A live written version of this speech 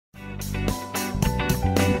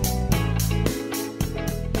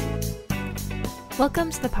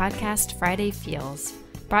Welcome to the podcast Friday Feels,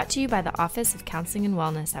 brought to you by the Office of Counseling and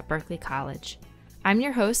Wellness at Berkeley College. I'm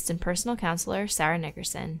your host and personal counselor, Sarah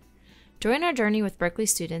Nickerson. Join our journey with Berkeley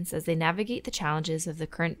students as they navigate the challenges of the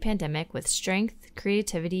current pandemic with strength,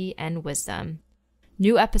 creativity, and wisdom.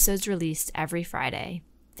 New episodes released every Friday.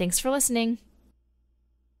 Thanks for listening.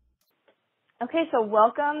 Okay, so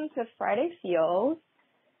welcome to Friday Feels.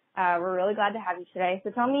 We're really glad to have you today.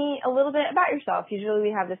 So tell me a little bit about yourself. Usually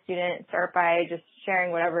we have the student start by just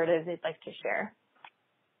sharing whatever it is they'd like to share.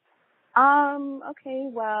 Okay,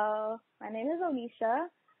 well, my name is Onisha.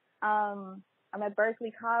 I'm at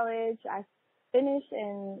Berkeley College. I finished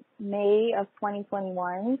in May of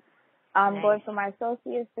 2021. I'm going for my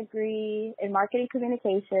associate's degree in marketing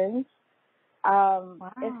communications.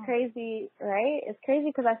 Wow. It's crazy, right? It's crazy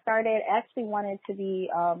because I actually wanted to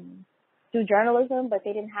do journalism, but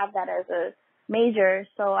they didn't have that as a major.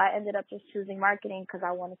 So I ended up just choosing marketing because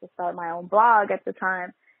I wanted to start my own blog at the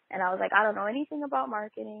time. And I was like, I don't know anything about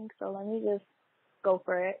marketing, so let me just go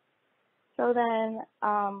for it. So then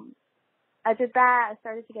I did that. I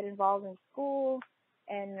started to get involved in school,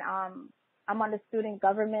 and I'm on the Student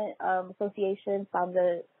Government Association, so I'm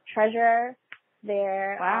the treasurer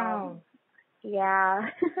there. Wow. Yeah.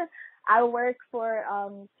 I work for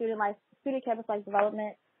student campus life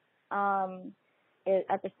development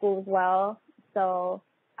at the school as well. So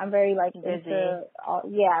I'm very busy. I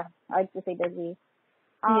like to say busy.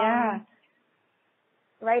 Yeah.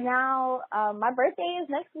 Right now, my birthday is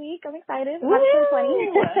next week. I'm excited. Woo! March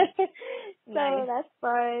 20. So Nice. that's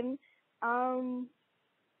fun.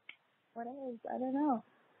 What else? I don't know.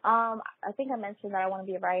 I think I mentioned that I want to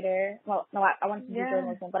be a writer. Well, no, I want to do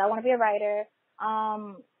journalism, but I want to be a writer.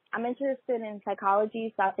 I'm interested in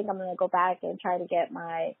psychology, so I think I'm going to go back and try to get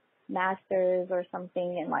my master's or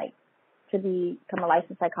something and to become a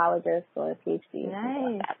licensed psychologist or a PhD.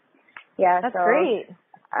 Nice. Like that. Yeah, That's so great.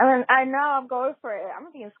 I know I'm going for it. I'm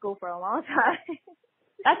going to be in school for a long time.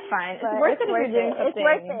 That's fine. It's But worth it if you're doing something. It's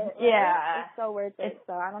worth it. Right? Yeah. It's so worth it.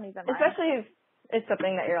 So I don't even mind. Especially if it's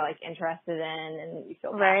something that you're interested in and you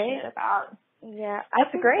feel Right? passionate about. Yeah.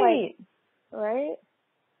 That's great. Right?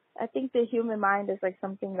 I think the human mind is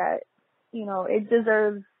something that, it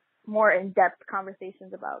deserves more in-depth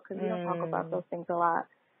conversations about because we don't talk about those things a lot.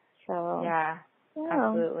 So Yeah,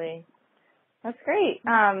 absolutely. That's great.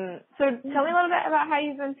 So tell me a little bit about how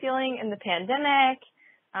you've been feeling in the pandemic,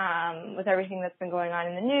 with everything that's been going on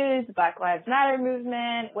in the news, the Black Lives Matter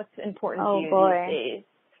movement. What's important to you these days?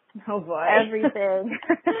 Oh boy. Everything.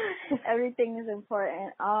 Everything is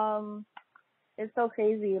important. It's so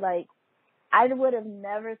crazy. I would have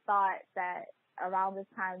never thought that around this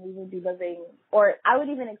time we would be living, or I would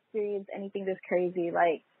even experience anything this crazy.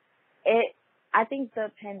 I think the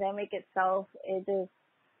pandemic itself, it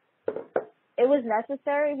was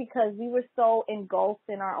necessary because we were so engulfed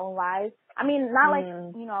in our own lives. I mean, not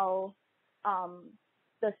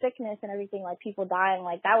the sickness and everything, people dying,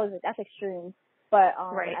 that's extreme. But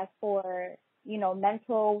as for,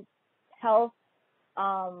 mental health,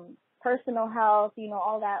 personal health,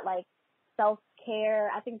 all that, self-care,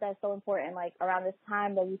 I think that's so important, around this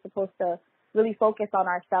time that we're supposed to really focus on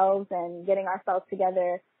ourselves and getting ourselves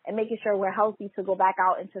together and making sure we're healthy to go back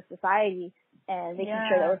out into society and making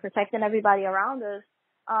sure that we're protecting everybody around us.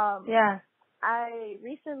 I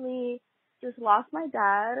recently just lost my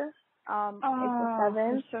dad, April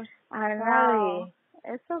 7th. I'm so I know. sorry.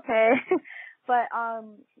 It's okay. But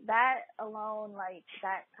that alone,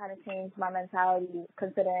 that kind of changed my mentality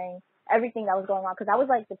considering everything that was going on. Because that was,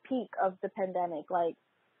 the peak of the pandemic, right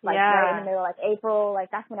in the middle, April.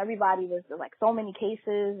 That's when everybody was, so many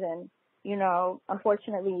cases. And,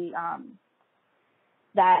 unfortunately,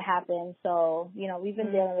 that happened. So, we've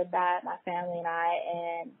been dealing with that, my family and I.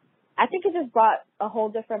 And I think it just brought a whole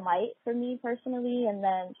different light for me personally. And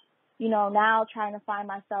then, now trying to find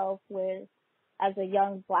myself as a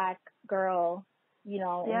young Black girl, in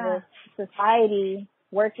this society,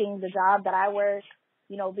 working the job that I work,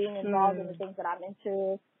 being involved in the things that I'm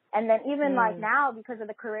into. And then even now, because of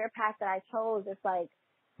the career path that I chose, it's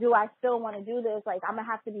do I still want to do this? I'm going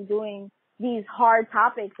to have to be doing these hard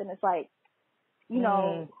topics. And it's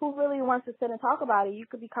who really wants to sit and talk about it? You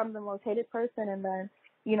could become the most hated person and then,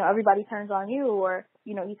 everybody turns on you or,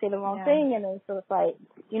 you say the wrong thing. And then so it's so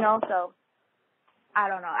I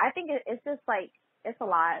don't know. I think it's just it's a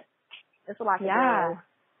lot. It's a lot to deal with.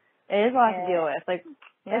 It is a lot to deal with.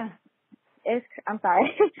 I'm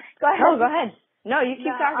sorry. Go ahead. No, go ahead. No, you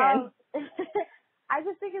keep talking. I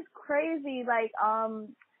just think it's crazy.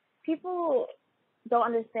 People don't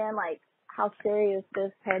understand how serious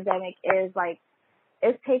this pandemic is.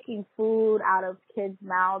 it's taking food out of kids'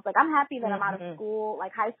 mouths. Like, I'm happy that I'm out of school,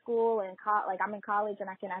 like high school, and like I'm in college and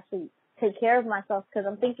I can actually take care of myself, because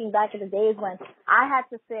I'm thinking back to the days when I had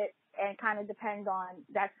to sit and kind of depend on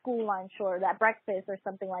that school lunch or that breakfast or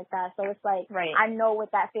something like that. So it's like, I know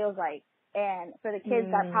what that feels like. And for the kids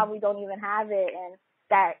that probably don't even have it, and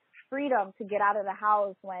that freedom to get out of the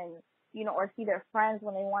house when, you know, or see their friends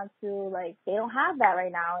when they want to, like, they don't have that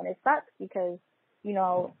right now. And it sucks because, you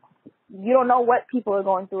know, you don't know what people are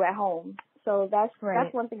going through at home. So that's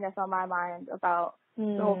one thing that's on my mind about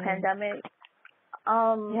the whole pandemic.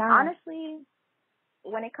 Honestly,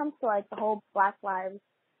 when it comes to, like, the whole Black Lives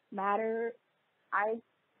Matter, I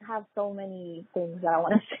have so many things that I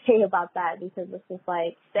want to say about that, because it's just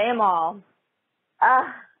like, say them all.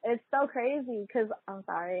 It's so crazy, because I'm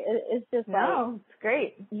sorry, it's just it's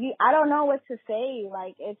great. I don't know what to say.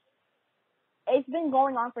 Like, it's been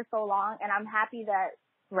going on for so long, and I'm happy that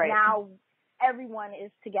now everyone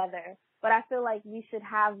is together. But I feel like we should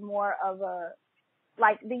have more of a,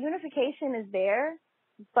 like, the unification is there,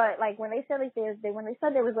 but like when they said like when they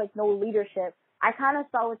said there was like no leadership, I kind of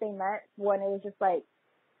saw what they meant when it was just like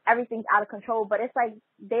everything's out of control. But it's like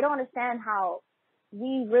they don't understand how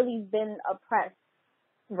we've really been oppressed.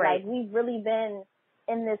 Like, we've really been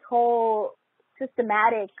in this whole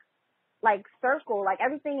systematic, like, circle. Like,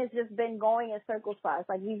 everything has just been going in circles for us.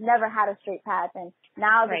 Like, we've never had a straight path. And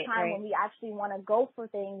now the time when we actually want to go for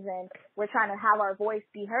things and we're trying to have our voice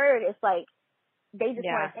be heard, it's like they just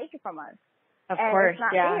want to take it from us. Of course, it's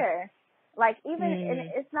not fair. Like, even, and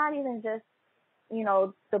it's not even just, you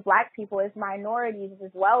know, the Black people, it's minorities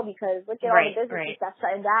as well, because look at all the businesses that's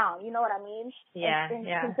shutting down. You know what I mean? And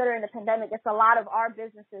considering the pandemic, it's a lot of our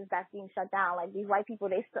businesses that's being shut down. Like, these white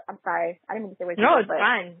people, I'm sorry, I didn't mean to say racist. No, it's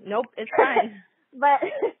fine. Nope, it's fine. But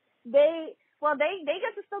they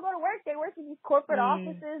get to still go to work. They work in these corporate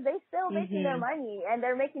offices. They still making their money, and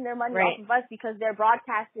they're making their money off of us because they're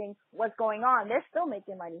broadcasting what's going on. They're still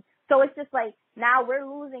making money. So it's just like, now we're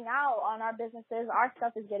losing out on our businesses. Our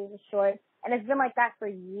stuff is getting destroyed. And it's been like that for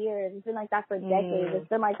years. It's been like that for decades. It's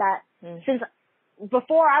been like that since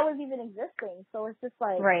before I was even existing. So it's just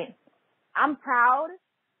like, I'm proud,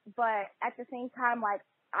 but at the same time, like,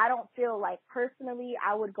 I don't feel like personally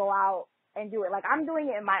I would go out and do it. Like, I'm doing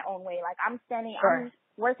it in my own way. Like, I'm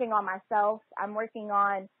working on myself. I'm working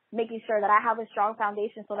on making sure that I have a strong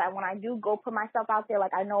foundation so that when I do go put myself out there,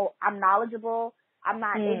 like, I know I'm knowledgeable. I'm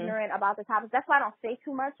not ignorant about the topics. That's why I don't say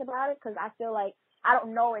too much about it, because I feel like I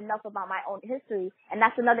don't know enough about my own history. And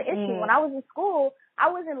that's another issue. When I was in school,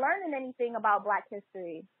 I wasn't learning anything about Black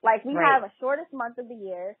history. Like, we have a shortest month of the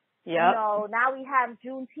year. You know, now we have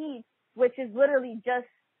Juneteenth, which is literally just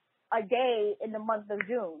a day in the month of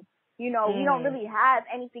June. You know, we don't really have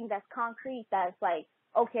anything that's concrete that's like,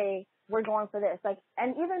 okay, we're going for this. Like,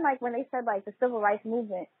 and even like when they said like the civil rights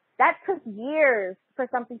movement, that took years for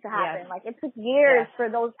something to happen. Like, it took years for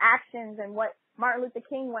those actions and what Martin Luther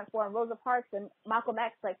King went for and Rosa Parks and Malcolm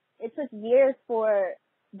X. Like, it took years for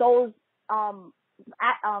those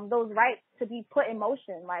rights to be put in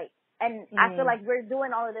motion. Like, and I feel like we're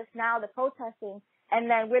doing all of this now, the protesting, and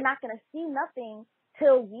then we're not going to see nothing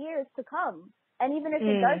till years to come. And even if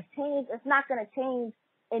it does change, it's not going to change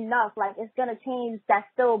enough. Like, it's going to change that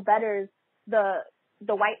still betters the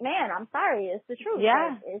white man. I'm sorry, it's the truth.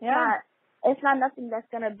 Like, it's not nothing that's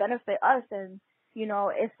going to benefit us. And, you know,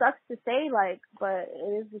 it sucks to say, like, but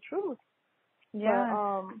it is the truth. But,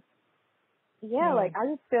 like, I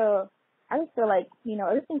just feel like, you know,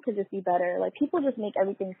 everything could just be better. Like, people just make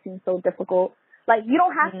everything seem so difficult. Like, you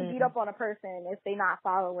don't have to beat up on a person if they're not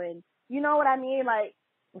following. You know what I mean? Like,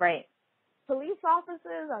 police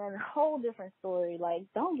officers are a whole different story. Like,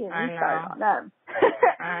 don't get me started on them.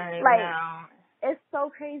 It's so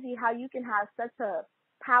crazy how you can have such a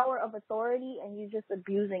power of authority and you just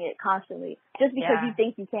abusing it constantly just because you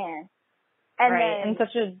think you can. And then,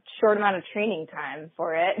 such a short amount of training time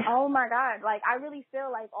for it. Oh my God. Like, I really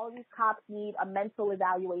feel like all these cops need a mental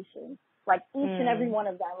evaluation. Like, each and every one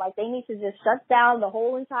of them. Like, they need to just shut down the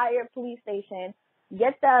whole entire police station,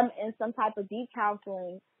 get them in some type of deep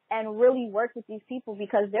counseling, and really work with these people,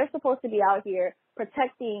 because they're supposed to be out here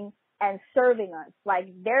protecting and serving us. Like,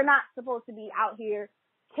 they're not supposed to be out here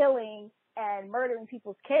killing and murdering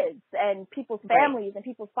people's kids and people's families and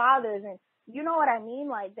people's fathers. And you know what I mean?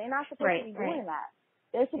 Like, they're not supposed to be doing that.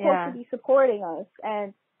 They're supposed to be supporting us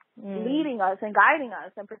and leading us and guiding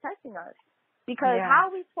us and protecting us. Because how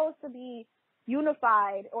are we supposed to be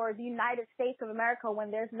unified, or the United States of America, when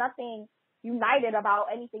there's nothing united about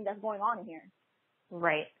anything that's going on in here?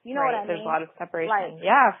 You know what I mean? There's a lot of separation.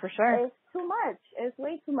 Like, for sure. It's too much. It's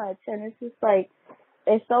way too much. And it's just like,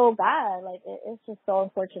 it's so bad. Like, it's just so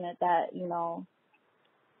unfortunate that, you know,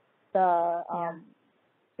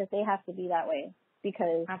 that they have to be that way,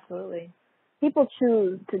 because absolutely people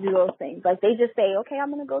choose to do those things. Like, they just say, okay,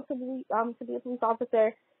 I'm going to go to be a police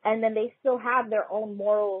officer, and then they still have their own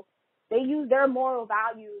they use their moral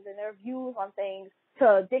values and their views on things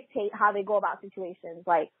to dictate how they go about situations.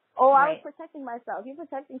 Like, oh, I was protecting myself. You're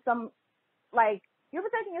protecting you're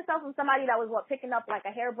protecting yourself from somebody that was picking up like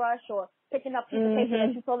a hairbrush or picking up piece of paper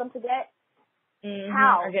that you told them to get.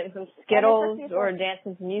 How? Or getting some Skittles or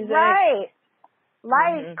dancing to music. Right.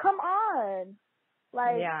 Like, come on.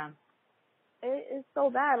 Like, yeah. It's so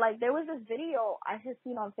bad. Like, there was this video I had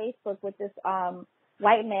seen on Facebook with this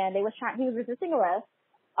white man. He was resisting arrest.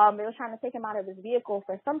 They were trying to take him out of his vehicle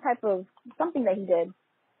for something that he did.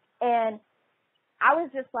 And I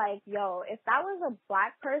was just like, yo, if that was a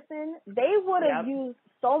black person, they would have used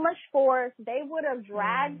so much force. They would have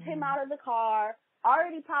dragged him out of the car,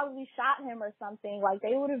 already probably shot him or something. Like,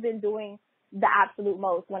 they would have been doing the absolute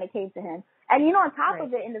most when it came to him. And, on top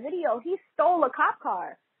of it, in the video, he stole a cop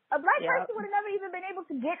car. A black person would have never even been able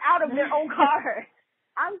to get out of their own car.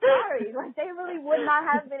 I'm sorry. Like, they really would not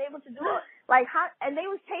have been able to do it. Like, and they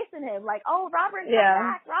was chasing him. Like, oh, Robert, come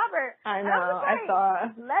back, Robert. I know. I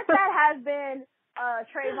saw. Let that have been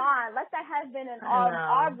Trayvon. Let that have been an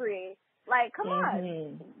Aubrey. Like, come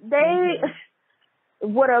on. They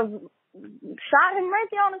would have shot him right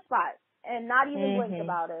there on the spot and not even blinked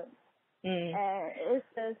about it. And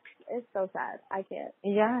it's so sad. I can't.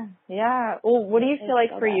 Yeah. Well, what do you feel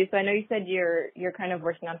like for you? So I know you said you're kind of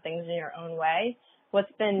working on things in your own way.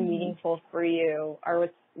 What's been meaningful for you, or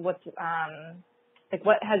what's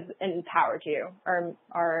what has empowered you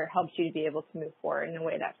or helped you to be able to move forward in a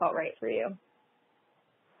way that felt right for you?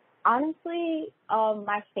 Honestly,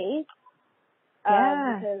 my faith.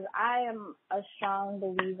 Because I am a strong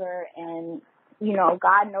believer, and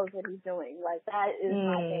God knows what He's doing. Like, that is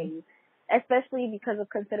my thing. Especially because of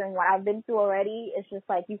considering what I've been through already. It's just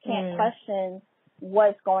like, you can't question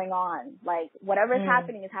what's going on. Like, whatever is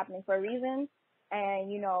happening for a reason.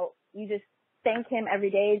 And, you just thank Him every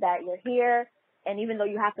day that you're here. And even though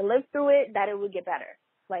you have to live through it, that it will get better.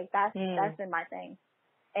 Like, that's been my thing.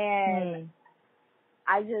 And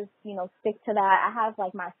I just, stick to that. I have,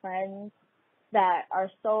 like, my friends that are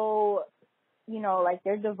so,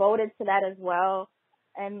 they're devoted to that as well.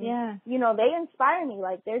 And, they inspire me.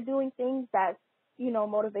 Like, they're doing things that's,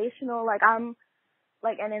 motivational. Like, I'm,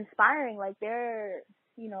 like, and inspiring. Like, they're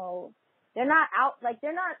not out, like,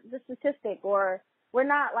 they're not the statistic, or we're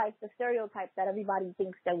not, like, the stereotype that everybody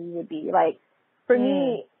thinks that we would be. Like, for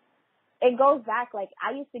me, it goes back, like,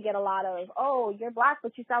 I used to get a lot of, oh, you're black,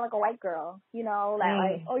 but you sound like a white girl,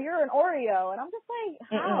 like, oh, you're an Oreo. And I'm just like,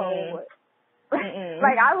 how?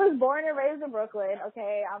 Like, I was born and raised in Brooklyn,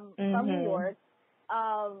 okay? I'm from New York.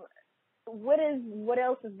 What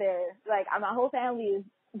else is there? Like, my whole family is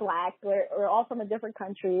black. We're all from a different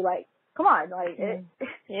country. Like, come on, like,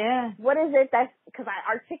 what is it because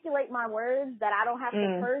I articulate my words that I don't have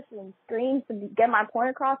to curse and scream to get my point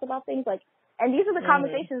across about things, like, and these are the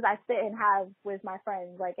conversations I sit and have with my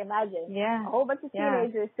friends. Like, imagine a whole bunch of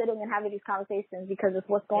teenagers sitting and having these conversations because it's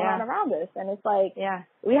what's going on around us, and it's like,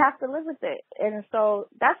 we have to live with it. And so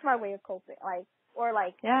that's my way of coping, like, or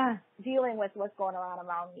like dealing with what's going on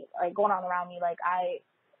around me. Like,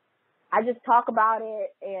 I just talk about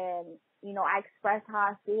it, and I express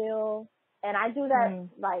how I feel, and I do that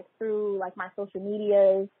like through like my social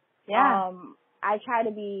medias. I try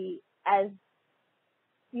to be as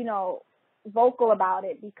vocal about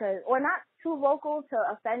it, or not too vocal to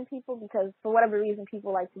offend people, because for whatever reason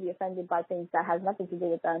people like to be offended by things that has nothing to do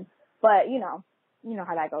with them. But you know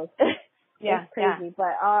how that goes. It's crazy.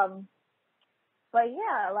 But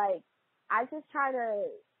yeah, like, I just try to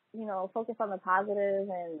focus on the positive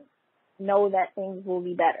and know that things will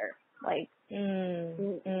be better. Like,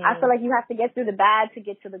 I feel like you have to get through the bad to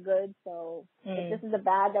get to the good. So if this is the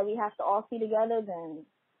bad that we have to all see together, then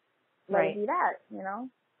let's do that,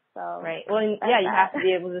 So well, you have to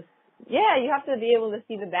be able to. You have to be able to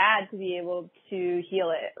see the bad to be able to heal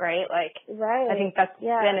it, right? Like, I think that's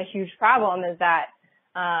been a huge problem, is that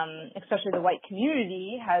especially the white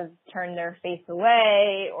community has turned their face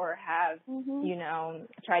away, or have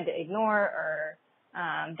tried to ignore or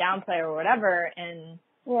downplay or whatever, and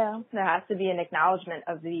there has to be an acknowledgement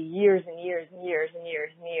of the years and years and years and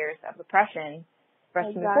years and years of oppression for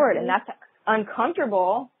us to move forward, and that's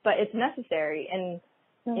uncomfortable, but it's necessary. And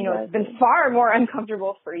it's been far more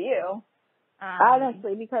uncomfortable for you.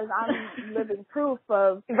 Honestly, because I'm living proof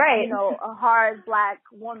of, a hard black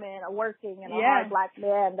woman working, and a hard black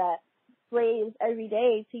man that slaves every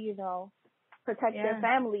day to, protect their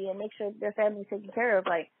family and make sure their family's taken care of.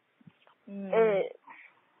 Like,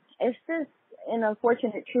 it's an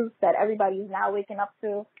unfortunate truth that everybody's now waking up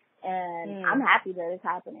to, and I'm happy that it's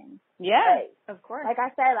happening. Yeah, of course. Like I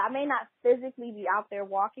said, I may not physically be out there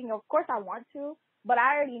walking. Of course I want to, but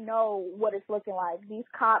I already know what it's looking like. These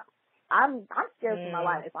cops, I'm scared for my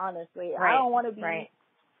life, honestly. Right. I don't want to be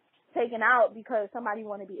taken out because somebody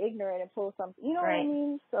want to be ignorant and pull something. You know what I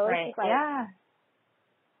mean? So it's just like,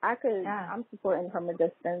 I'm supporting from a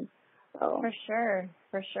distance. So.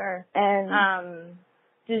 For sure. And,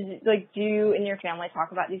 do you and your family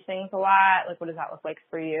talk about these things a lot? Like, what does that look like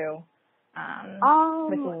for you?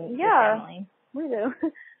 Within your family? We do.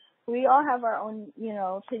 We all have our own,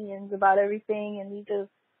 opinions about everything, and we just,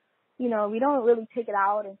 we don't really take it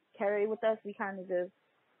out and carry it with us. We kind of just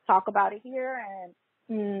talk about it here, and,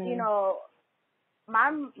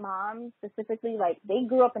 my mom specifically, like, they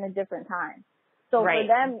grew up in a different time. So for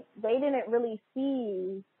them, they didn't really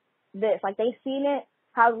see this. Like, they seen it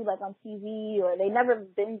probably, like, on TV, or they never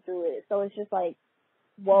been through it. So it's just like,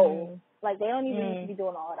 whoa. Like, they don't even need to be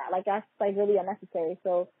doing all of that. Like, that's, like, really unnecessary.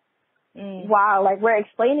 So, while, like, we're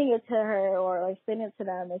explaining it to her or, like, explaining it to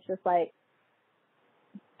them, it's just, like,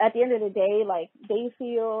 at the end of the day, like, they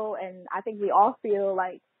feel, and I think we all feel,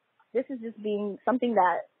 like, this is just being something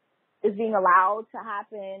that is being allowed to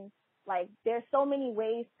happen. Like, there's so many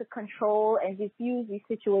ways to control and diffuse these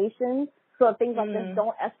situations so that things like this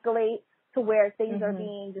don't escalate to where things are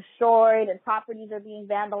being destroyed and properties are being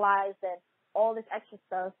vandalized and all this extra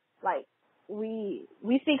stuff. Like, we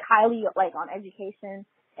speak highly, like, on education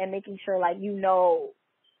and making sure, like, you know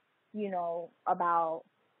about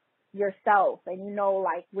yourself and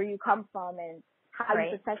like, where you come from and how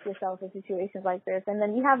you protect yourself in situations like this. And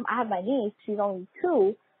then I have my niece, she's only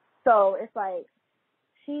 2, so it's like,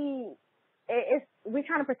 we're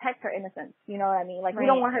trying to protect her innocence, you know what I mean? Like, we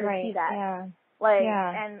don't want her to see that. Yeah. Like,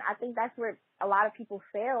 and I think that's where a lot of people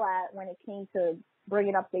fail at when it came to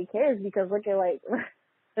bringing up their kids, because look at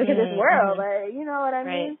this world, like, you know what I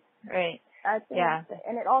mean? Right. I think,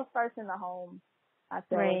 and it all starts in the home, I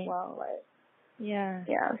feel, as well. Like, yeah,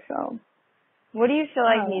 so. What do you feel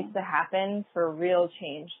like needs to happen for real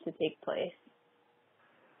change to take place?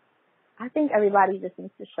 I think everybody just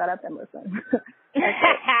needs to shut up and listen.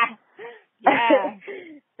 Yeah.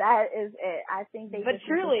 That is it. I think they just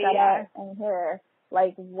truly, need to shut up and hear,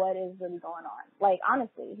 like, what is really going on. Like,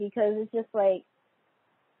 honestly, because it's just like,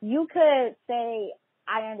 you could say,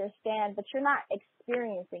 I understand, but you're not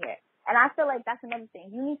experiencing it. And I feel like that's another thing.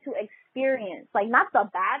 You need to experience, like, not the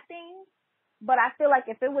bad things, but I feel like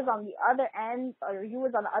if it was on the other end, or you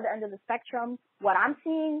was on the other end of the spectrum, what I'm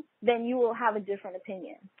seeing, then you will have a different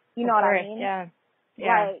opinion. You know what I mean? Yeah.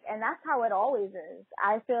 Like, and that's how it always is.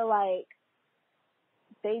 I feel like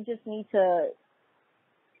they just need to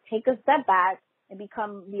take a step back and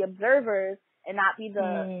become the observers and not be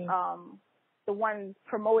the ones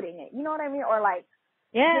promoting it. You know what I mean? Or, like,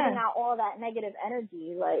 giving out all that negative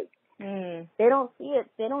energy. Like, they don't see it.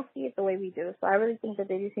 They don't see it the way we do. So I really think that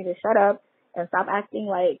they just need to shut up and stop acting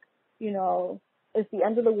like, it's the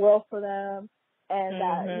end of the world for them and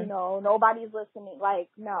that, nobody's listening. Like,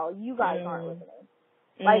 no, you guys aren't listening.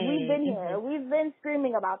 Like, we've been here. We've been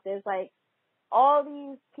screaming about this. Like, all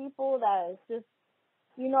these people that is just,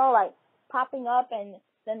 like, popping up and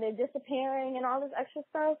then they're disappearing and all this extra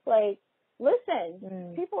stuff. Like,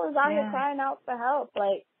 listen, people is out here crying out for help.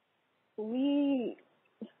 Like,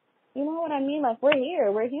 you know what I mean? Like, we're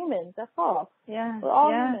here. We're humans. That's all. Yeah. We're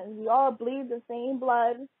all humans. We all bleed the same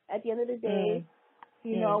blood at the end of the day.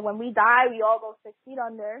 When we die, we all go 6 feet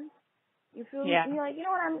under. You feel me? Like, you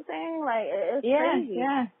know what I'm saying? Like, it's crazy.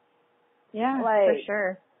 Yeah, like, for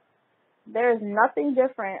sure. There's nothing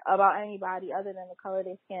different about anybody other than the color of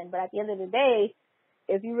their skin. But at the end of the day,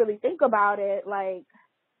 if you really think about it, like,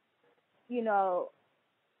 when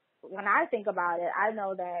I think about it, I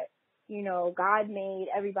know that, God made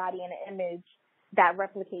everybody in an image that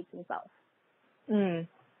replicates himself.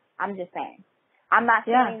 I'm just saying. I'm not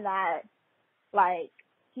saying that, like,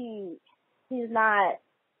 he's not,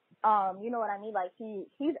 you know what I mean? Like,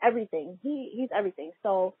 he's everything. He's everything.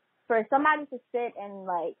 So for somebody to sit and,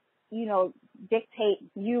 like, dictate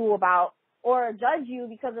you about or judge you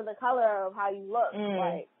because of the color of how you look,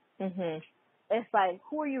 like, it's like,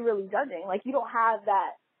 who are you really judging? Like, you don't have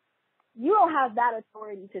that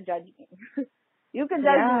authority to judge me. You can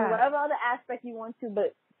judge me whatever other aspect you want to,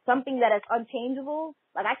 but something that is unchangeable,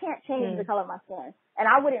 like, I can't change the color of my skin. And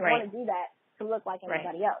I wouldn't want to do that to look like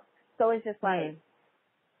anybody else. So it's just like,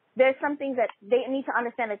 there's some things that they need to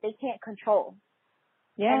understand that they can't control.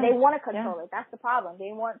 And they want to control it. That's the problem.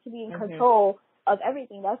 They want to be in control of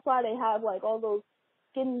everything. That's why they have, like, all those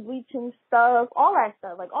skin bleaching stuff, all that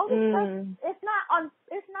stuff. Like, all this stuff, it's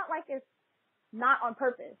not like it's not on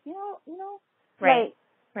purpose. You know? Right.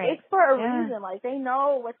 Like, it's for a reason. Like, they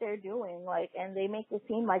know what they're doing, like, and they make it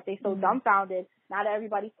seem like they're so dumbfounded now that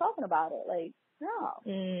everybody's talking about it. Like, no.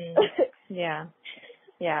 Yeah.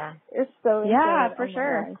 Yeah. It's so yeah, for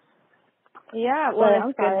sure. Yeah, well,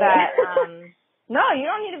 it's good that, no, you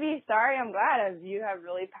don't need to be sorry. I'm glad, as you have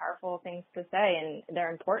really powerful things to say, and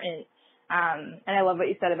they're important. And I love what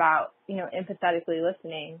you said about, empathetically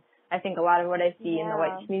listening. I think a lot of what I see in the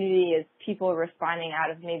white community is people responding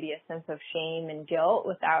out of maybe a sense of shame and guilt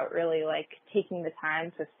without really, like, taking the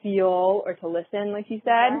time to feel or to listen, like you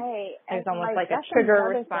said. Right. It's almost like a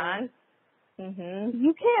trigger response.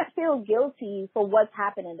 You can't feel guilty for what's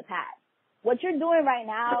happened in the past. What you're doing right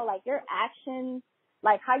now, like your actions,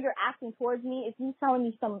 like how you're acting towards me, if you telling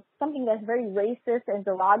me something that's very racist and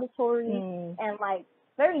derogatory and like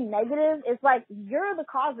very negative, it's like you're the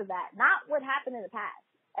cause of that, not what happened in the past.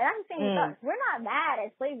 And I'm saying with us, we're not mad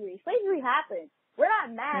at slavery. Slavery happened. We're not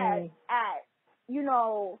mad at,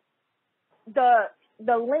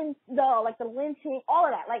 the lynching, all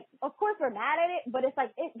of that. Like, of course we're mad at it, but it's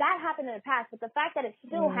like that happened in the past. But the fact that it's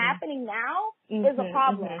still happening now is a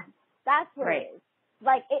problem. That's what it is.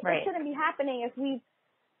 Like, it shouldn't be happening if we've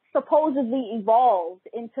supposedly evolved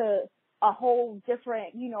into a whole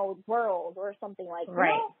different, world or something like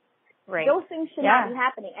that. Right. Those things should not be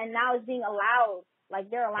happening. And now it's being allowed. Like,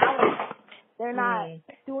 they're allowing it. They're not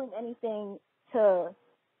doing anything to,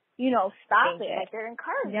 stop it. Like, they're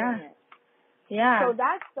encouraging it. Yeah. So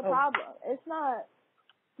that's the problem. It's not,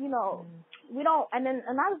 we don't, and then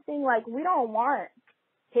another thing, like, we don't want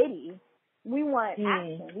pity. We want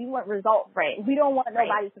action. We want results. Right. We don't want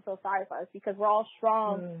nobody to feel sorry for us because we're all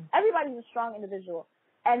strong. Everybody's a strong individual.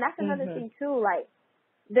 And that's another thing too. Like,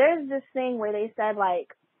 there's this thing where they said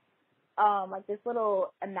like this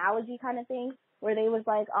little analogy kind of thing where they was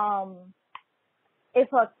like,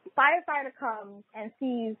 if a firefighter comes and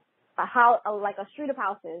sees a house, like a street of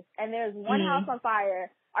houses, and there's one house on fire,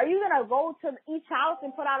 are you gonna go to each house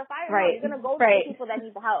and put out a fire? No, you're gonna go to the people that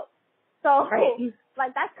need the help. So,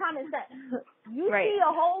 like, that's common sense. You see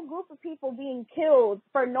a whole group of people being killed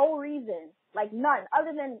for no reason, like none,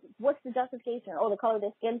 other than what's the justification? Oh, the color of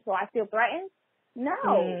their skin, so I feel threatened?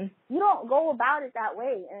 No, you don't go about it that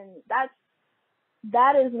way, and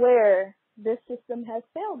that is where this system has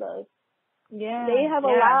failed us. Yeah, they have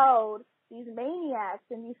allowed these maniacs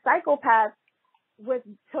and these psychopaths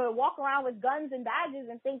to walk around with guns and badges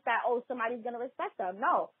and think that, oh, somebody's gonna respect them.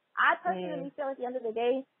 No. I personally feel at the end of the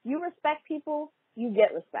day, you respect people, you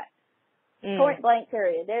get respect. Point blank,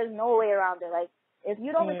 period. There's no way around it. Like, if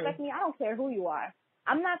you don't respect me, I don't care who you are.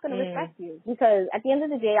 I'm not going to respect you because at the end of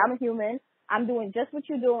the day, I'm a human. I'm doing just what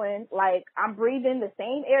you're doing. Like, I'm breathing the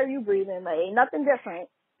same air you breathing. Like, ain't nothing different.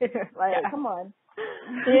 Like, come on.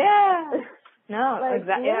 Yeah. No, like,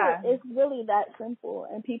 exactly. It's really that simple,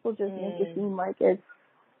 and people just make it seem like it's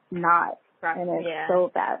not, and it's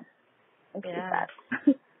so bad. It's so bad.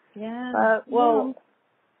 Yeah. Well,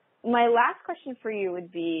 my last question for you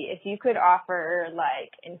would be if you could offer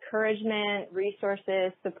like encouragement,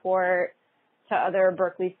 resources, support to other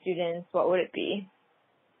Berkeley students, what would it be?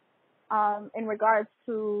 In regards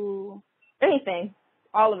to anything,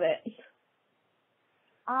 all of it.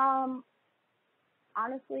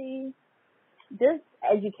 Honestly, just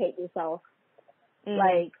educate yourself,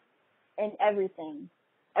 like, in everything.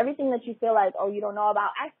 Everything that you feel like, oh, you don't know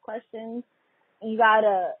about, ask questions. You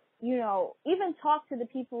gotta, even talk to the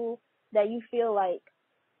people that you feel like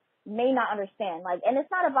may not understand. Like, and it's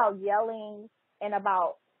not about yelling and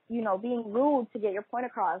about, being rude to get your point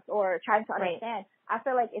across or trying to understand. I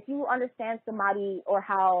feel like if you understand somebody or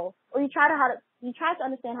you try to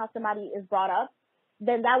understand how somebody is brought up,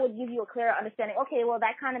 then that would give you a clearer understanding. Okay, well,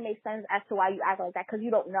 that kind of makes sense as to why you act like that because you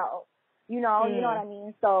don't know. You know what I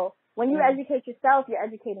mean? So when you educate yourself, you're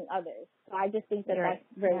educating others. So I just think that that's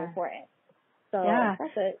very important. So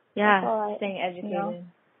that's it. Yeah, staying educated.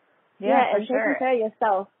 Yeah, and taking care of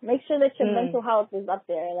yourself. Make sure that your mental health is up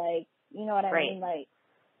there. Like, you know what I mean? Like,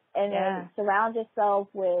 and then surround yourself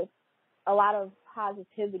with a lot of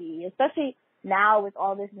positivity, especially now with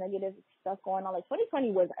all this negative stuff going on. Like,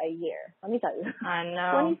 2020 was a year. Let me tell you. I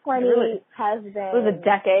know. 2020 has been. It was a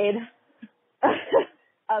decade.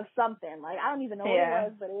 Of something. Like, I don't even know what it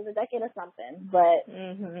was, but it was a decade of something. But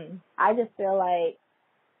I just feel like,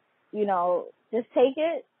 just take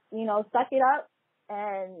it, suck it up,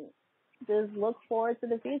 and just look forward to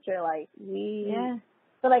the future. Like,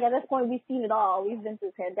 so like at this point, we've seen it all. We've been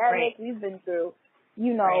through pandemic. We've been through,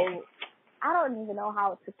 I don't even know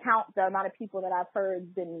how to count the amount of people that I've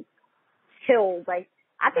heard been killed. Like,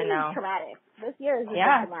 I think it's traumatic. This year is just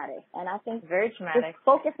traumatic. And I think very traumatic. Just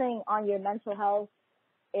focusing on your mental health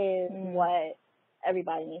is what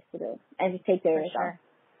everybody needs to do, and just take care of yourself.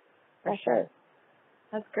 For sure.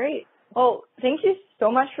 That's great. Well, thank you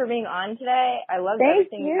so much for being on today. I loved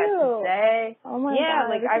everything you had to say. Oh my God.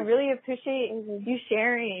 Like I really appreciate you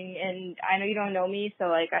sharing, and I know you don't know me,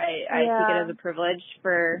 so like I take it as a privilege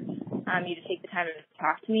for you to take the time to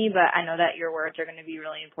talk to me, but I know that your words are going to be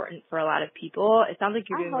really important for a lot of people. It sounds like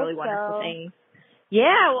you're doing really wonderful things.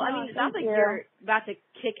 Yeah, well, I mean, it sounds like you're about to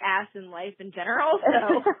kick ass in life in general,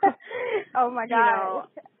 so. Oh my God.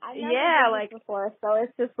 I've never done this before, so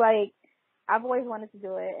it's just like, I've always wanted to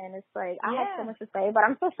do it, and it's like, I have so much to say, but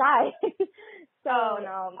I'm so shy. So,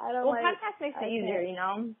 no. I don't podcast makes it easier, you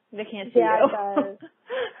know? They can't see you. Yeah, it does.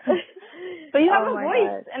 But you have a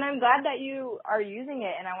voice, and I'm glad that you are using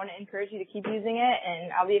it, and I want to encourage you to keep using it,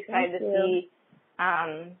 and I'll be excited to see,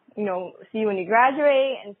 see you when you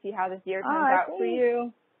graduate and see how this year turns out for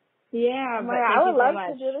you. Yeah, but I would love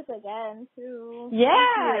to do this again, too.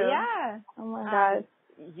 Yeah. Oh, my God.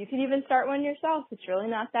 You could even start one yourself. It's really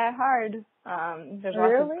not that hard. There's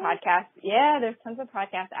lots of podcasts. Yeah, there's tons of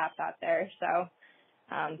podcast apps out there. So,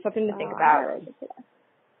 something to think about.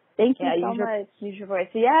 Thank you so much. Use your voice.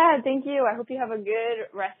 Yeah, thank you. I hope you have a good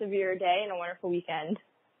rest of your day and a wonderful weekend.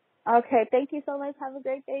 Okay, thank you so much. Have a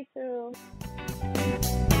great day, too.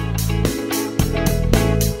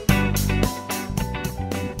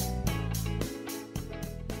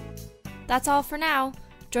 That's all for now.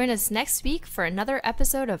 Join us next week for another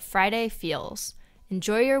episode of Friday Feels.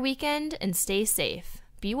 Enjoy your weekend and stay safe.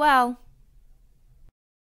 Be well.